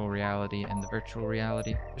actual reality and the virtual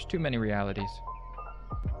reality. There's too many realities.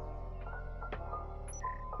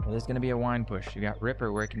 Well, there's going to be a wine push. You got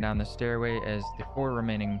Ripper working down the stairway as the 4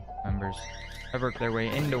 remaining members have worked their way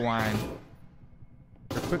into wine.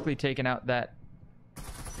 They're quickly taking out that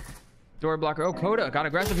door blocker. Oh, Coda got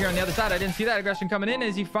aggressive here on the other side. I didn't see that aggression coming in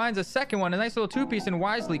as he finds a second one. A nice little 2-piece, and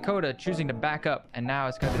wisely Coda choosing to back up. And now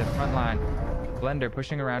it's going to be the front line. Blender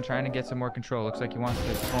pushing around, trying to get some more control. Looks like he wants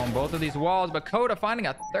to form both of these walls, but Coda finding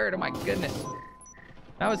a third. Oh my goodness.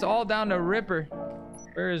 Now it's all down to Ripper.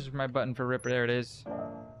 Where is my button for Ripper? There it is.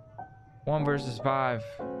 1 versus 5.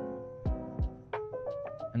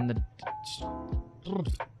 And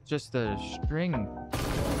just the string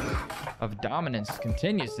of dominance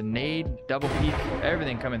continues. The nade, double peek,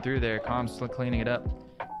 everything coming through there. Comms cleaning it up.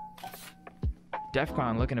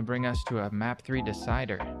 DEFCON looking to bring us to a map 3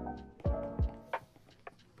 decider.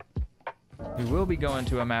 We will be going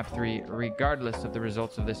to a map 3 regardless of the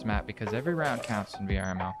results of this map, because every round counts in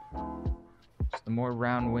VRML. So the more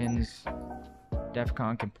round wins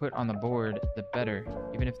DEFCON can put on the board, the better.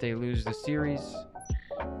 Even if they lose the series,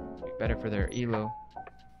 it'll be better for their elo.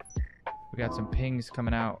 We got some pings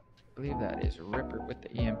coming out. I believe that is Ripper with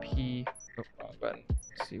the EMP. Oh, wrong button.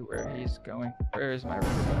 Let's see where he's going. Where is my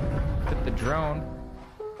Ripper button? With the drone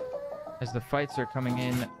as the fights are coming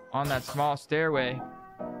in on that small stairway.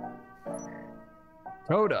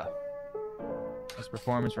 Coda. Nice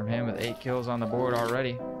performance from him with 8 kills on the board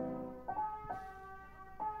already.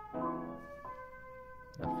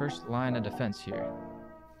 The first line of defense here.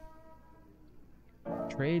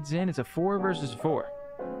 Trades in. It's a 4 versus 4.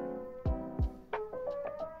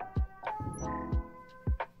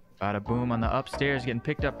 Bada boom on the upstairs, getting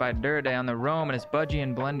picked up by Durde on the roam, and it's Budgie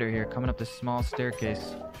and Blender here coming up this small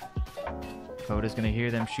staircase. Coda's gonna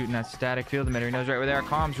hear them shooting that static field emitter. He knows right where they are.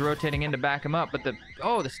 Comms rotating in to back him up, but the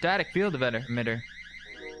static field emitter.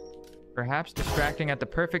 Perhaps distracting at the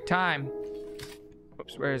perfect time.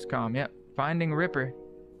 Oops, where is Comm? Yep, finding Ripper.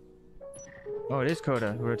 Oh, it is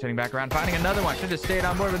Coda rotating back around, finding another one. Should have stayed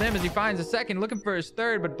on board with him as he finds a second, looking for his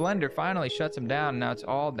third, but Blender finally shuts him down. Now it's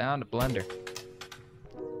all down to Blender.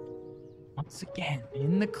 Once again,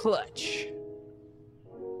 in the clutch.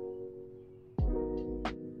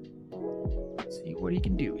 See what he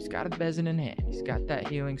can do. He's got a Bezen in hand. He's got that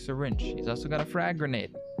healing syringe. He's also got a frag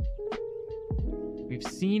grenade. We've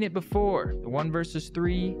seen it before. The 1 versus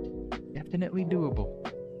 3, definitely doable.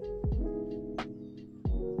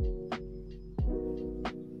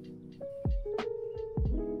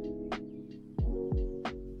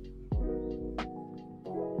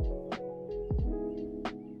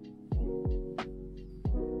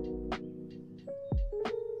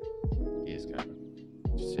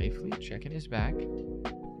 Safely checking his back.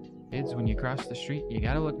 Kids, when you cross the street, you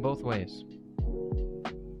gotta look both ways.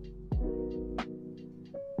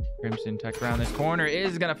 Crimson tucked around this corner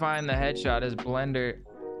is gonna find the headshot as Blender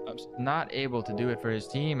not able to do it for his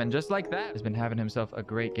team, and just like that has been having himself a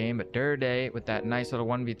great game. But Durde with that nice little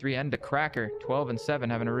 1v3 and the Cracker 12 and 7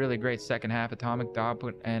 having a really great second half. Atomic Dog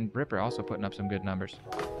and Ripper also putting up some good numbers.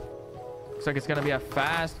 Looks like it's gonna be a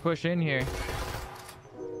fast push in here.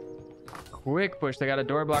 Quick push. They got a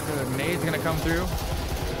door blocker. The nade's gonna come through,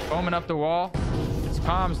 foaming up the wall. It's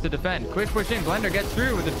Comms to defend. Quick push in. Blender gets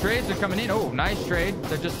through. The trades are coming in. Oh, nice trade.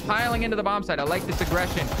 They're just piling into the bomb site. I like this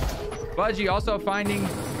aggression. Budgie also finding...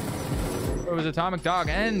 It was Atomic Dog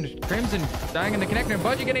and Crimson dying in the connector. And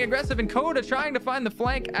Budgie getting aggressive. And Coda trying to find the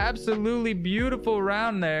flank. Absolutely beautiful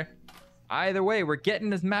round there. Either way, we're getting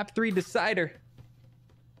this map 3 decider.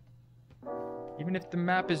 Even if the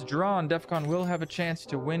map is drawn, DEFCON will have a chance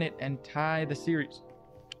to win it and tie the series.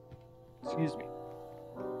 Excuse me.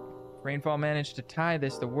 If Reignfall managed to tie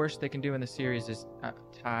this, the worst they can do in the series is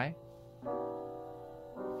tie.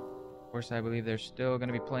 Of course, I believe they're still going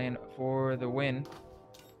to be playing for the win.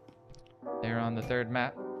 They're on the 3rd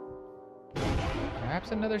map.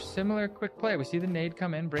 Perhaps another similar quick play. We see the nade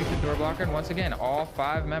come in, break the door blocker, and once again, all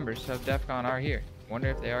 5 members of DEFCON are here. Wonder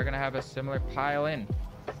if they are going to have a similar pile in.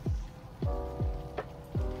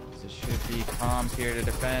 This should be Comms here to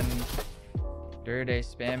defend. Durde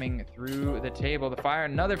spamming through the table. The fire,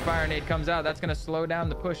 another fire nade comes out. That's going to slow down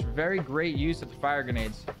the push. Very great use of the fire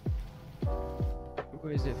grenades. Who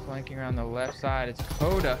is it flanking around the left side? It's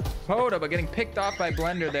Coda. Coda, but getting picked off by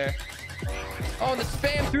Blender there. Oh, the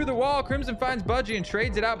spam through the wall. Crimson finds Budgie and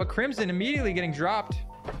trades it out, but Crimson immediately getting dropped.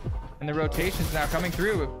 And the rotations now coming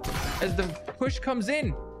through as the push comes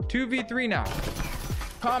in. 2v3 now.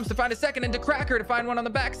 Comms to find a second, and to Cracker to find one on the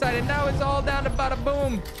backside, and now it's all down to bada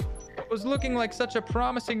boom. It was looking like such a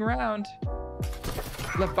promising round.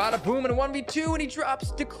 Left bada boom in a 1v2, and he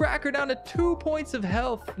drops to Cracker down to 2 points of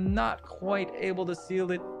health. Not quite able to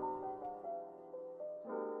seal it.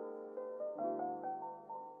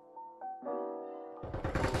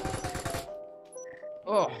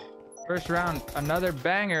 Oh, first round, another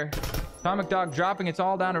banger. Atomic Dog dropping. It's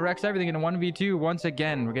all down to Rex everything in a 1v2. Once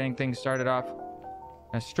again, we're getting things started off.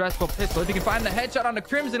 A stressful pistol. If you can find the headshot on the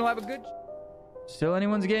Crimson, he'll have a good... Still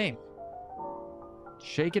anyone's game.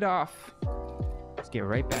 Shake it off. Let's get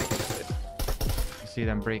right back into it. You see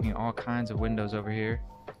them breaking all kinds of windows over here.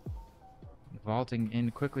 Vaulting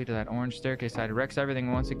in quickly to that orange staircase side. Rex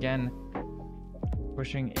everything once again.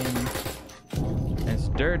 Pushing in. And it's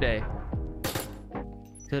Durde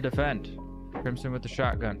to defend. Crimson with the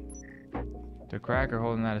shotgun. The Cracker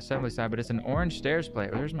holding that assembly side, but it's an orange stairs play.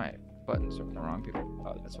 Where's my buttons from the wrong people?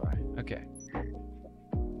 Oh, that's why. Okay.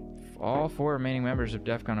 All 4 remaining members of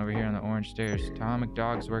DEFCON over here on the orange stairs. Atomic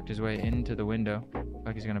Dog's worked his way into the window. Looks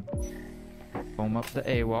like he's gonna foam up the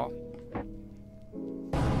AWOL.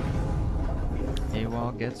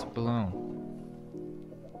 AWOL gets blown.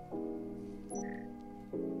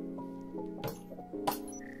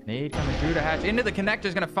 Nade coming through the hatch. Into the connector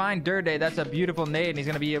is going to find Durde. That's a beautiful nade, and he's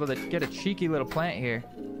going to be able to get a cheeky little plant here.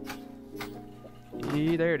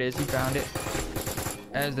 There it is. He found it.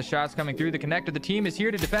 As the shot's coming through the connector, the team is here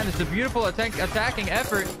to defend. It's a beautiful attacking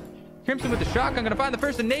effort. Crimson with the shotgun. Going to find the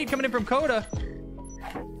first nade coming in from Coda.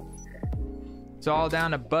 It's all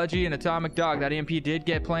down to Budgie and Atomic Dog. That EMP did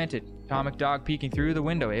get planted. Atomic Dog peeking through the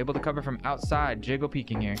window. Able to cover from outside. Jiggle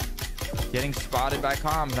peeking here. Getting spotted by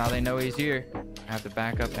Comms. Now they know he's here. Have to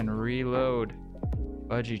back up and reload.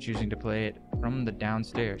 Budgie choosing to play it from the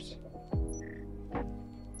downstairs.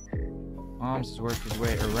 Comms has worked his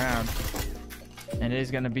way around. And it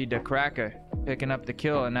is going to be the Cracker picking up the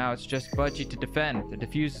kill. And now it's just Budgie to defend. The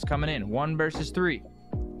defuse is coming in. 1 versus 3. He's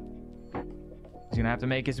going to have to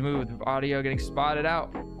make his move. Audio getting spotted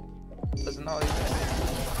out. Doesn't know he's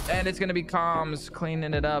gonna... And it's going to be Comms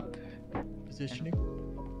cleaning it up. Positioning.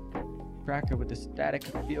 Cracker with the static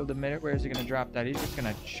field emitter. Where is he going to drop that? He's just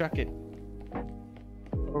going to chuck it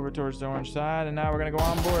over towards the orange side. And now we're going to go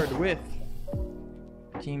on board with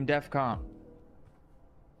Team DEFCON.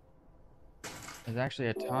 There's actually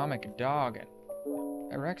Atomic Dog.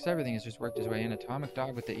 And Rex everything has just worked his way in. Atomic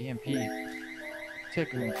Dog with the EMP.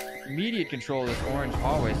 Took immediate control of this orange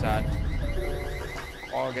hallway side.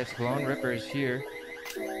 Wall gets blown. Ripper is here.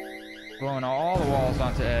 Blowing all the walls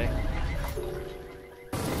onto A.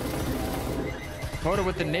 Coda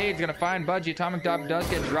with the nades gonna find Budgie. Atomic Dog does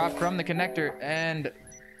get dropped from the connector, and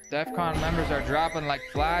DEFCON members are dropping like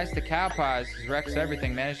flies to cow pies. Rex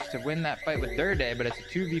everything manages to win that fight with Durde, but it's a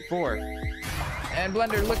 2v4. And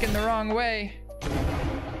Blender looking the wrong way.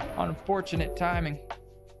 Unfortunate timing.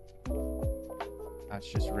 That's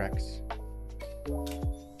just Rex.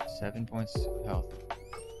 7 points of health.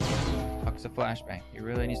 Hucks a flashbang. He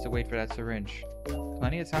really needs to wait for that syringe.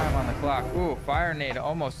 Plenty of time on the clock. Ooh, fire nade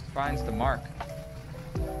almost finds the mark.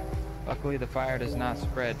 Luckily, the fire does not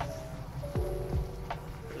spread.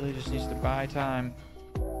 Really just needs to buy time.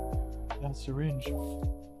 That syringe.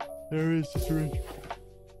 There is the syringe.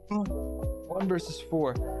 1 versus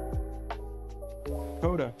 4.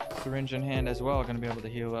 Coda, syringe in hand as well, going to be able to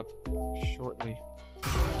heal up shortly.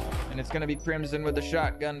 And it's going to be Crimson with the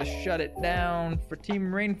shotgun to shut it down for Team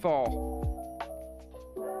Reignfall.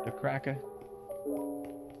 The Cracker.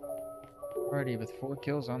 Already with 4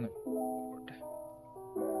 kills on the board.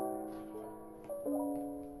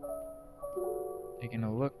 Taking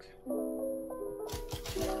a look.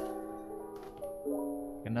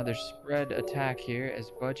 Another spread attack here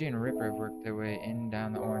as Budgie and Ripper have worked their way in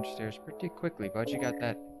down the orange stairs pretty quickly. Budgie got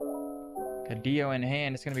that Cadillo in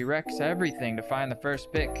hand. It's going to be Rex everything to find the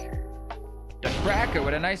first pick. The Cracker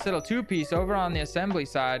with a nice little 2-piece over on the assembly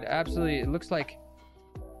side. Absolutely, it looks like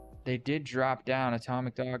they did drop down.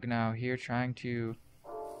 Atomic Dog now here trying to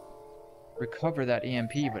recover that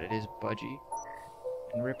EMP, but it is Budgie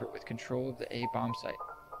and Ripper with control of the A bomb site,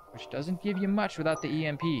 which doesn't give you much without the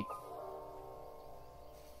EMP.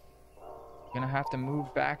 Gonna have to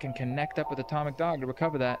move back and connect up with Atomic Dog to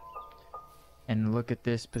recover that. And look at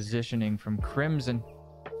this positioning from Crimson.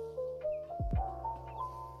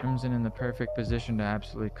 Crimson in the perfect position to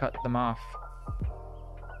absolutely cut them off.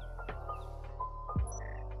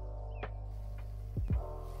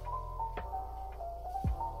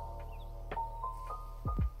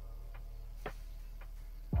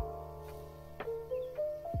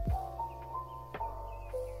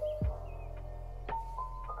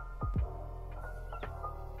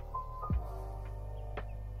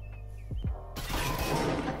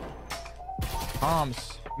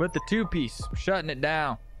 Palms with the 2-piece, shutting it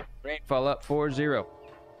down. Reignfall up 4-0.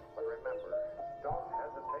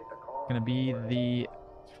 Gonna be the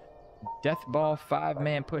death ball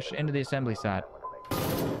 5-man push into the assembly side.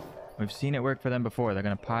 We've seen it work for them before. They're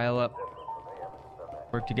gonna pile up,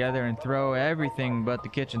 work together, and throw everything but the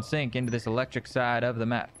kitchen sink into this electric side of the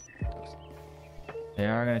map. They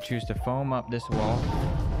are gonna choose to foam up this wall.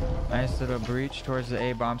 Nice little breach towards the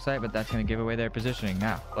A bomb site, but that's going to give away their positioning.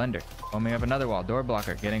 Now, Blender foaming up another wall. Door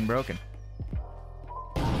blocker getting broken.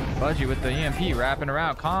 Budgie with the EMP wrapping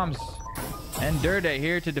around. Comms and Durde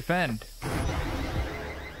here to defend.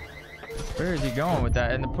 Where is he going with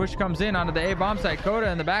that? And the push comes in onto the A bomb site. Coda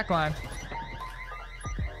in the back line.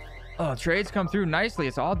 Oh, trades come through nicely.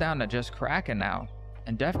 It's all down to just Kraken now.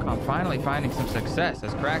 And DEFCON finally finding some success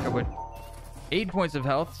as Kraken with 8 points of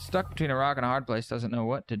health, stuck between a rock and a hard place, doesn't know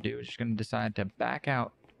what to do. Just gonna decide to back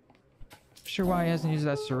out. Not sure why he hasn't used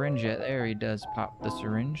that syringe yet. There he does pop the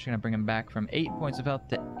syringe. Gonna bring him back from 8 points of health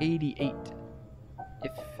to 88.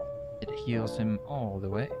 If it heals him all the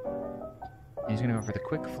way. And he's gonna go for the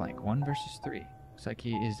quick flank, 1 versus 3. Looks like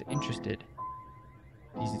he is interested.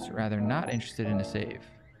 He's rather not interested in a save.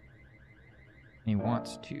 And he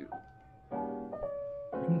wants to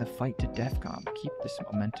bring the fight to DEFCON, keep this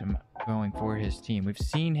momentum going for his team. We've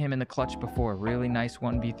seen him in the clutch before. Really nice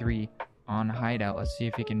 1v3 on Hideout. Let's see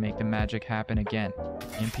if he can make the magic happen again.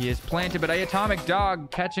 MP is planted, but Atomic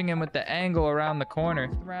Dog catching him with the angle around the corner.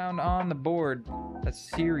 Round on the board. That's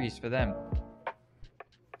series for them.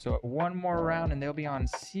 So one more round and they'll be on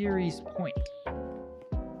series point.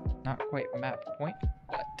 Not quite map point,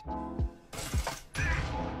 but...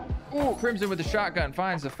 Ooh, Crimson with the shotgun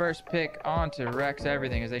finds the first pick onto Rex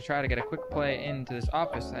everything as they try to get a quick play into this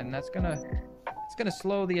office, and it's gonna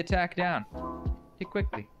slow the attack down pretty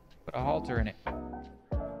quickly. Put a halter in it.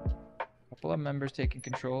 Couple of members taking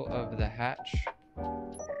control of the hatch.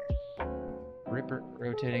 Ripper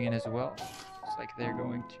rotating in as well. Looks like they're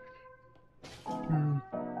going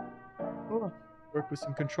to work with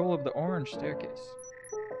some control of the orange staircase.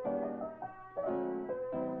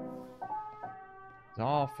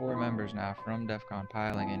 All 4 members now from DEFCON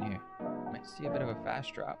piling in here. Might see a bit of a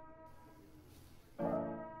fast drop.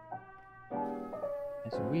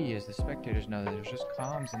 As we, as the spectators, know that there's just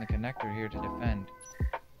comms in the connector here to defend.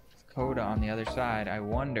 With Coda on the other side, I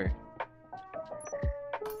wonder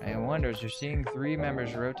as you're seeing 3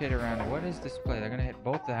 members rotate around, what is this play? They're going to hit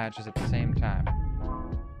both the hatches at the same time.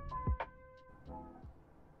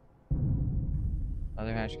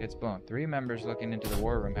 Other hatch gets blown. 3 members looking into the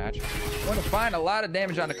war room hatch. Going to find a lot of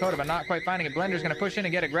damage on Dakota, but not quite finding it. Blender's going to push in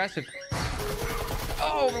and get aggressive.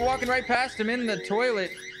 Oh, we're walking right past him in the toilet.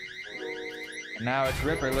 And now it's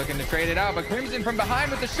Ripper looking to trade it out, but Crimson from behind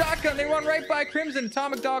with the shotgun. They run right by Crimson.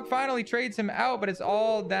 Atomic Dog finally trades him out, but it's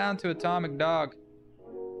all down to Atomic Dog.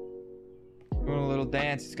 Doing a little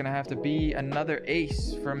dance. It's going to have to be another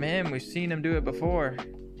ace from him. We've seen him do it before.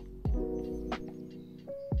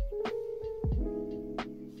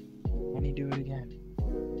 Do it again.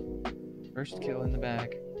 First kill in the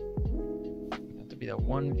bag. Have to be the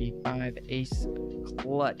 1v5 ace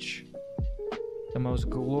clutch. The most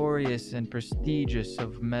glorious and prestigious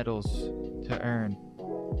of medals to earn.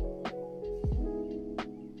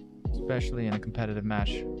 Especially in a competitive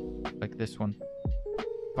match like this one.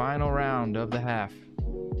 Final round of the half.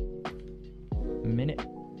 minute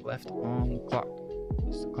left on the clock.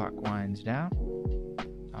 As the clock winds down,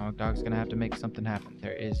 Atomic Dog's gonna have to make something happen.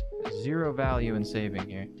 There is 0 value in saving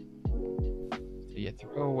here. So you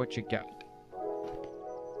throw what you got.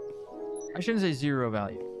 I shouldn't say 0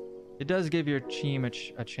 value. It does give your team a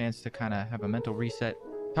chance to kind of have a mental reset,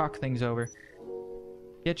 talk things over,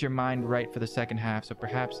 get your mind right for the second half. So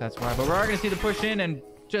perhaps that's why. But we're going to see the push in and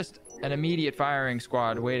just an immediate firing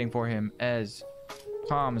squad waiting for him as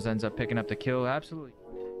Comms ends up picking up the kill. Absolutely.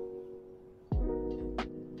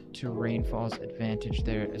 To Reignfall's advantage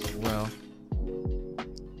there as well.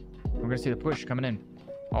 We're going to see the push coming in.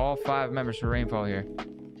 All 5 members for Reignfall here.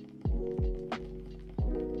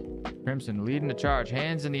 Crimson leading the charge,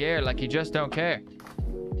 hands in the air like you just don't care.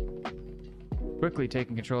 Quickly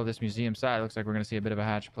taking control of this museum side. Looks like we're going to see a bit of a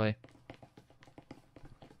hatch play.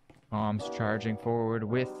 Bombs charging forward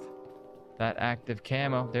with that active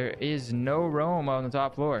camo. There is no roam on the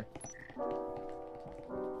top floor.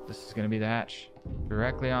 This is going to be the hatch.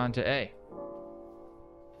 Directly onto A.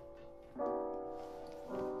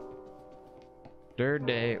 Third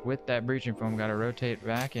day with that breaching foam. Got to rotate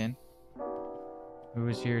back in. Who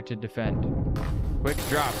is here to defend? Quick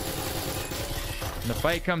drop. And the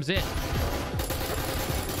fight comes in.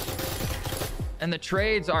 And the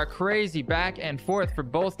trades are crazy back and forth for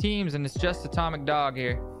both teams. And it's just Atomic Dog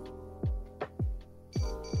here.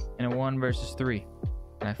 In a 1 versus 3.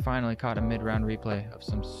 And I finally caught a mid-round replay of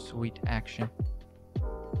some sweet action.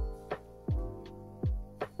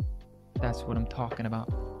 That's what I'm talking about.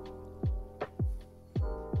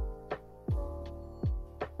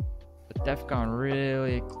 DEFCON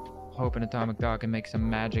really hoping Atomic Dog can make some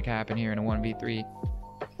magic happen here in a 1v3.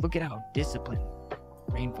 Look at how disciplined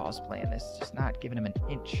Reignfall's playing this. Just not giving him an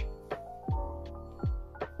inch.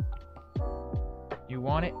 You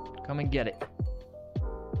want it? Come and get it.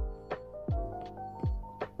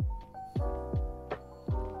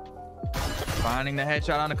 Finding the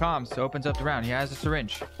headshot on the comms. Opens up the round. He has a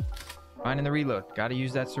syringe. Finding the reload. Got to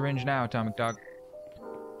use that syringe now, Atomic Dog.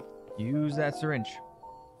 Use that syringe.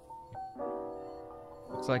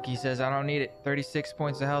 Looks like he says, I don't need it. 36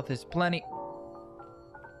 points of health is plenty.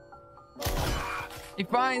 He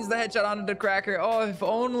finds the headshot onto the cracker. Oh, if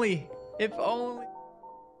only. If only.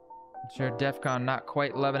 I'm sure DEFCON not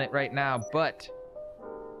quite loving it right now, but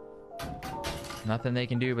nothing they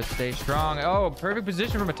can do but stay strong. Oh, perfect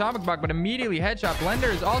position from Atomic Dog, but immediately headshot.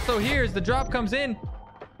 Blender is also here as the drop comes in.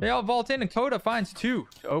 They all vault in, and Coda finds 2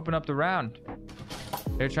 to open up the round.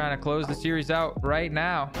 They're trying to close the series out right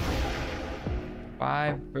now.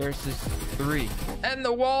 5 versus 3. And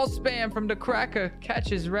the wall spam from the cracker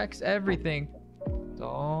catches Rex everything. It's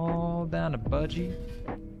all down to Budgie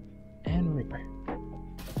and Ripper.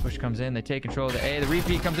 Push comes in. They take control of the A. The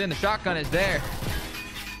repeat comes in. The shotgun is there.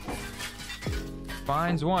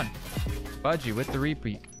 Finds 1. Budgie with the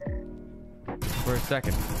repeat. For a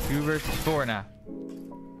second. 2 versus 4 now.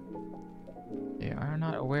 They are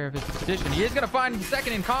not aware of his position. He is going to find the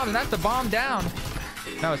second in comms, and that's the bomb down.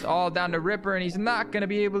 Now it's all down to Ripper, and he's not going to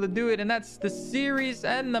be able to do it. And that's the series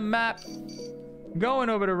and the map going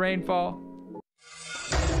over to Reignfall.